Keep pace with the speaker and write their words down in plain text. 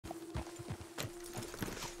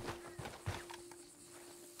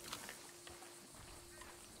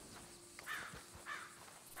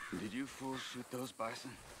Did you fools shoot those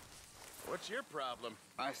bison? What's your problem?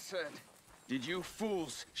 I said, did you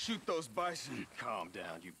fools shoot those bison? Calm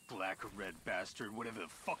down, you black or red bastard, whatever the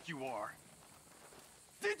fuck you are.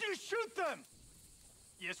 Did you shoot them?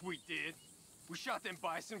 Yes, we did. We shot them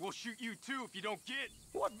bison, we'll shoot you too if you don't get...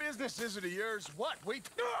 What business is it of yours? What? We...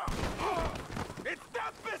 It's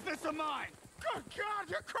not business of mine! Good God,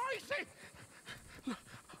 you're crazy!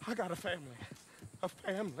 I got a family. A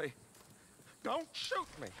family. Don't shoot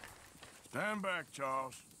me. Stand back,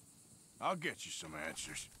 Charles. I'll get you some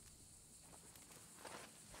answers.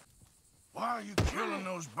 Why are you killing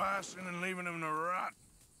those bison and leaving them to rot?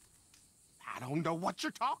 I don't know what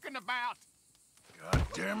you're talking about. God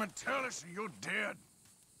damn it, tell us or you're dead.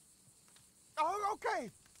 Oh, okay.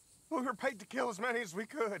 We were paid to kill as many as we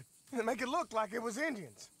could and make it look like it was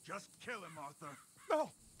Indians. Just kill him, Arthur.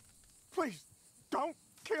 No. Please, don't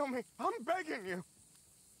kill me. I'm begging you.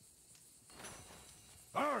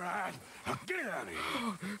 All right, now get out of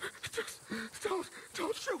here. Just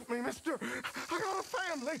don't shoot me, mister. I got a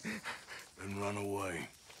family. Then run away.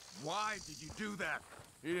 Why did you do that?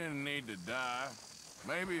 He didn't need to die.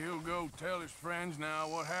 Maybe he'll go tell his friends now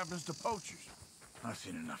what happens to poachers. I've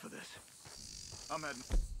seen enough of this. I'm heading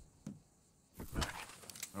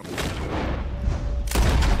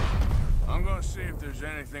I'm gonna see if there's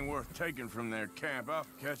anything worth taking from their camp. I'll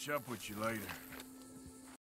catch up with you later.